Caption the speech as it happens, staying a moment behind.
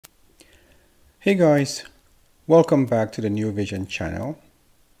Hey guys, welcome back to the New Vision channel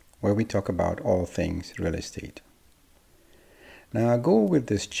where we talk about all things real estate. Now, our goal with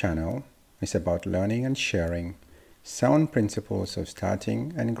this channel is about learning and sharing sound principles of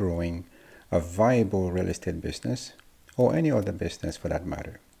starting and growing a viable real estate business or any other business for that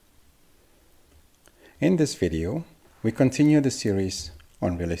matter. In this video, we continue the series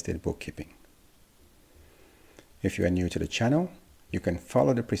on real estate bookkeeping. If you are new to the channel, you can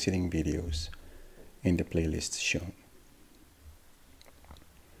follow the preceding videos in the playlist shown.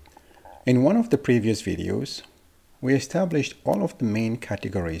 In one of the previous videos, we established all of the main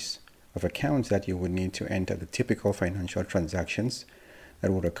categories of accounts that you would need to enter the typical financial transactions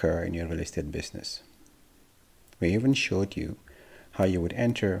that would occur in your real estate business. We even showed you how you would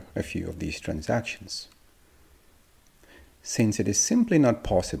enter a few of these transactions. Since it is simply not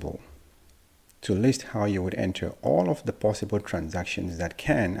possible to list how you would enter all of the possible transactions that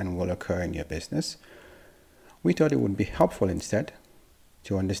can and will occur in your business, we thought it would be helpful instead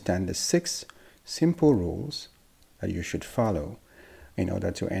to understand the 6 simple rules that you should follow in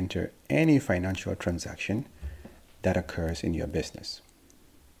order to enter any financial transaction that occurs in your business.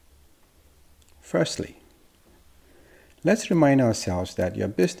 Firstly, let's remind ourselves that your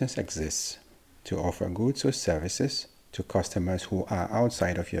business exists to offer goods or services to customers who are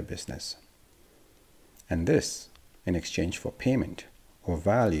outside of your business, and this in exchange for payment or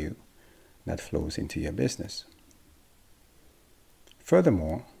value that flows into your business.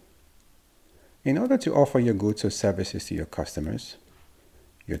 Furthermore, in order to offer your goods or services to your customers,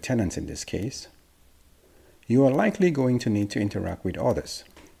 your tenants in this case, you are likely going to need to interact with others,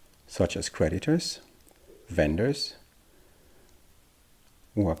 such as creditors, vendors,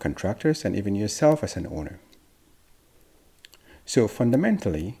 who are contractors, and even yourself as an owner. So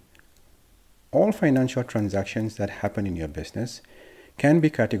fundamentally, all financial transactions that happen in your business can be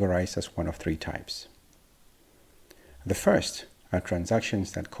categorized as one of 3 types. The first are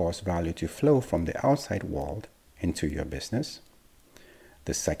transactions that cause value to flow from the outside world into your business.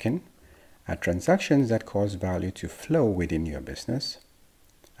 The second are transactions that cause value to flow within your business.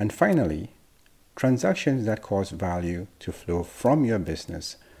 And finally, transactions that cause value to flow from your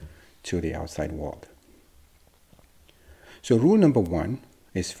business to the outside world. So rule number 1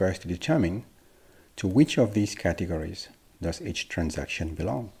 is first to determine to which of these categories does each transaction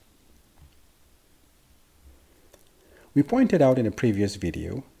belong. We pointed out in a previous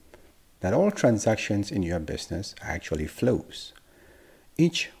video that all transactions in your business are actually flows,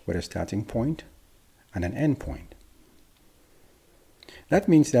 each with a starting point and an end point. That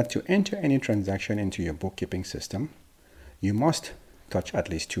means that to enter any transaction into your bookkeeping system, you must touch at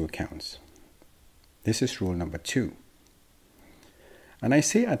least 2 accounts. This is rule number 2. And I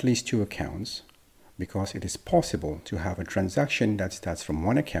say at least 2 accounts because it is possible to have a transaction that starts from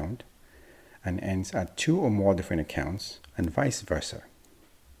one account and ends at 2 or more different accounts, and vice versa.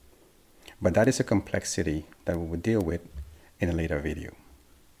 But that is a complexity that we will deal with in a later video.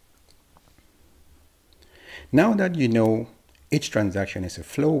 Now that you know each transaction is a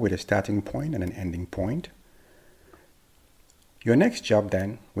flow with a starting point and an ending point, your next job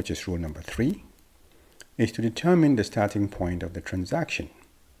then, which is rule number 3, is to determine the starting point of the transaction.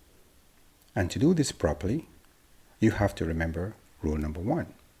 And to do this properly, you have to remember rule number 1.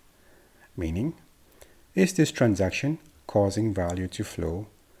 Meaning, is this transaction causing value to flow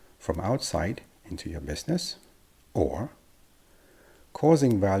from outside into your business, or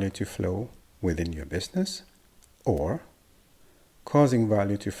causing value to flow within your business, or causing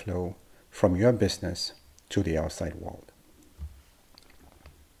value to flow from your business to the outside world?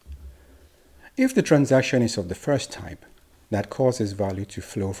 If the transaction is of the first type, that causes value to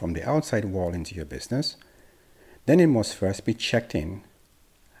flow from the outside world into your business, then it must first be checked in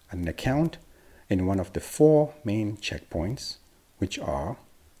an account in one of the 4 main checkpoints, which are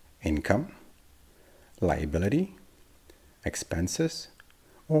income, liability, expenses,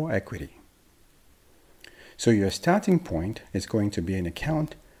 or equity. So your starting point is going to be an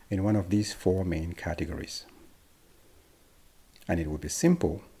account in one of these 4 main categories. And it would be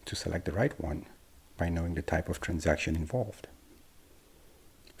simple to select the right one by knowing the type of transaction involved.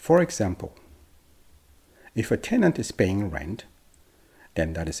 For example, if a tenant is paying rent,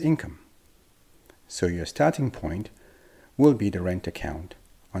 then that is income. So your starting point will be the rent account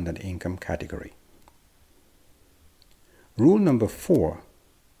under the income category. Rule number 4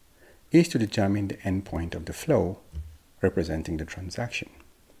 is to determine the endpoint of the flow representing the transaction.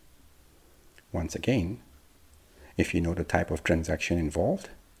 Once again, if you know the type of transaction involved,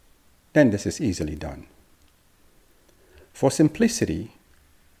 then this is easily done. For simplicity,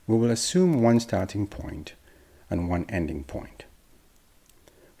 we will assume one starting point and one ending point.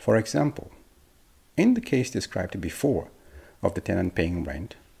 For example, In the case described before of the tenant paying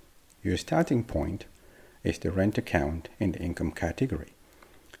rent, your starting point is the rent account in the income category,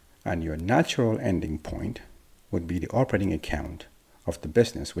 and your natural ending point would be the operating account of the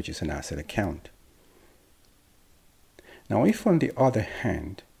business, which is an asset account. Now, if on the other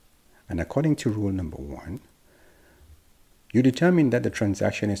hand, and according to rule number 1, you determine that the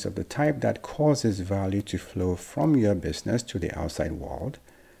transaction is of the type that causes value to flow from your business to the outside world,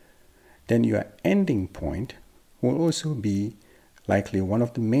 then your ending point will also be likely one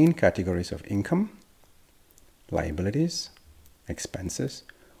of the main categories of income, liabilities, expenses,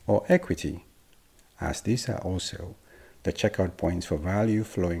 or equity, as these are also the checkout points for value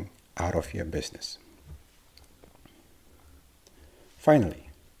flowing out of your business. Finally,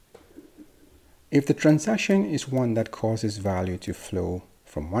 if the transaction is one that causes value to flow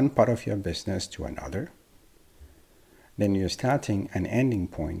from one part of your business to another, then your starting and ending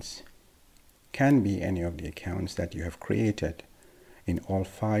points can be any of the accounts that you have created in all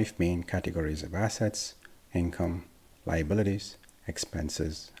 5 main categories of assets, income, liabilities,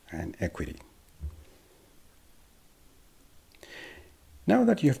 expenses, and equity. Now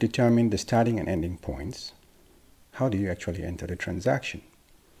that you have determined the starting and ending points, how do you actually enter the transaction?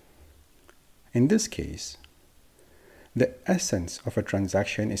 In this case, the essence of a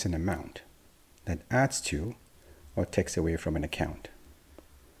transaction is an amount that adds to or takes away from an account.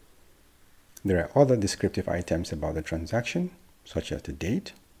 There are other descriptive items about the transaction, such as the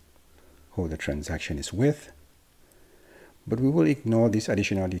date, who the transaction is with, but we will ignore these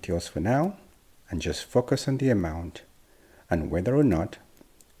additional details for now and just focus on the amount and whether or not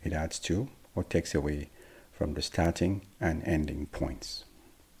it adds to or takes away from the starting and ending points.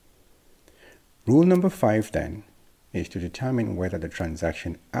 Rule number 5 then is to determine whether the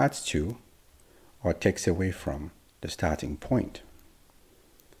transaction adds to or takes away from the starting point.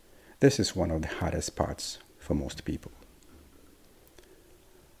 This is one of the hardest parts for most people.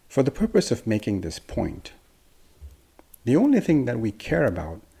 For the purpose of making this point, the only thing that we care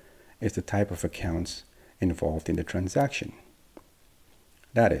about is the type of accounts involved in the transaction.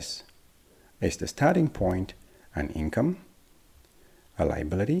 That is the starting point an income, a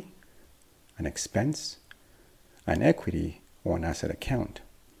liability, an expense, an equity, or an asset account.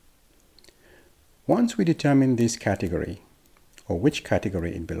 Once we determine this category, or which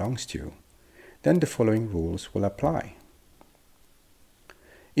category it belongs to, then the following rules will apply.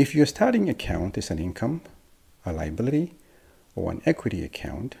 If your starting account is an income, a liability, or an equity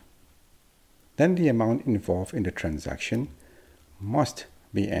account, then the amount involved in the transaction must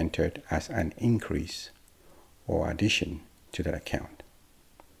be entered as an increase or addition to that account.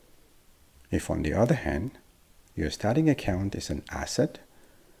 If, on the other hand, your starting account is an asset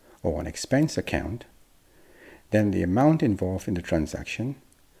or an expense account, then the amount involved in the transaction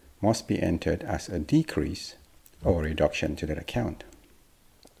must be entered as a decrease or a reduction to that account.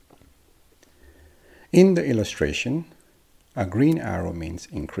 In the illustration, a green arrow means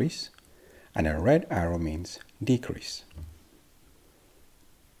increase and a red arrow means decrease.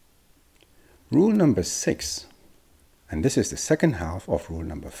 Rule number 6, and this is the second half of rule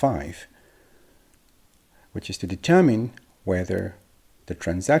number 5, which is to determine whether the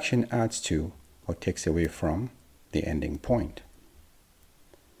transaction adds to or takes away from the ending point.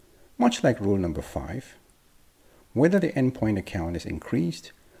 Much like rule number 5, whether the endpoint account is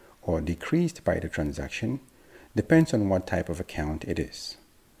increased or decreased by the transaction depends on what type of account it is.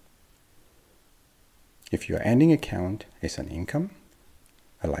 If your ending account is an income,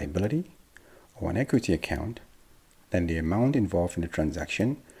 a liability, or an equity account, then the amount involved in the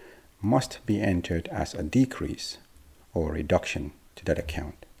transaction must be entered as a decrease or a reduction to that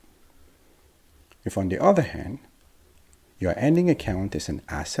account. If, on the other hand, your ending account is an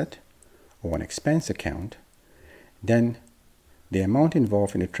asset or an expense account, then the amount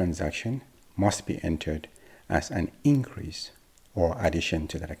involved in the transaction must be entered as an increase or addition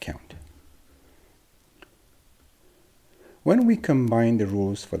to that account. When we combine the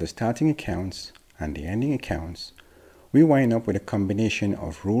rules for the starting accounts and the ending accounts, we wind up with a combination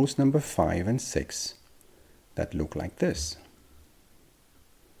of rules number 5 and 6 that look like this.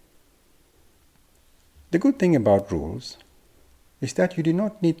 The good thing about rules is that you do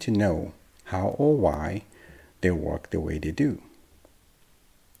not need to know how or why they work the way they do.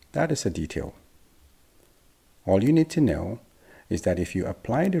 That is a detail. All you need to know is that if you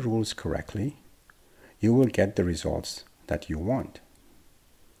apply the rules correctly, you will get the results that you want.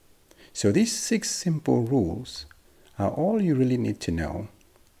 So these 6 simple rules are all you really need to know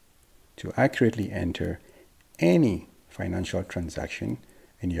to accurately enter any financial transaction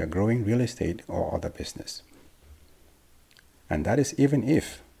in your growing real estate or other business. And that is even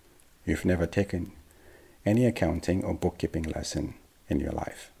if you've never taken any accounting or bookkeeping lesson in your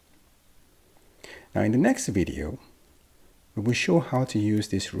life. Now in the next video, we will show how to use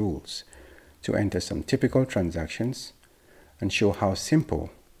these rules to enter some typical transactions and show how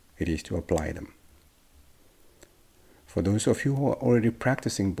simple it is to apply them. For those of you who are already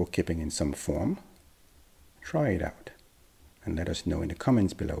practicing bookkeeping in some form, try it out and let us know in the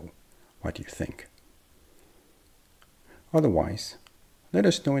comments below what you think. Otherwise, let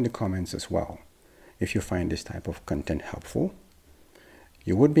us know in the comments as well if you find this type of content helpful.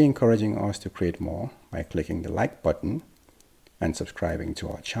 You would be encouraging us to create more by clicking the like button and subscribing to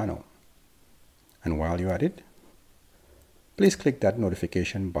our channel. And while you're at it, please click that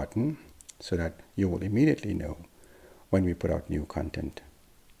notification button so that you will immediately know when we put out new content.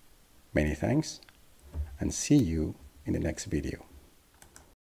 Many thanks, and see you in the next video.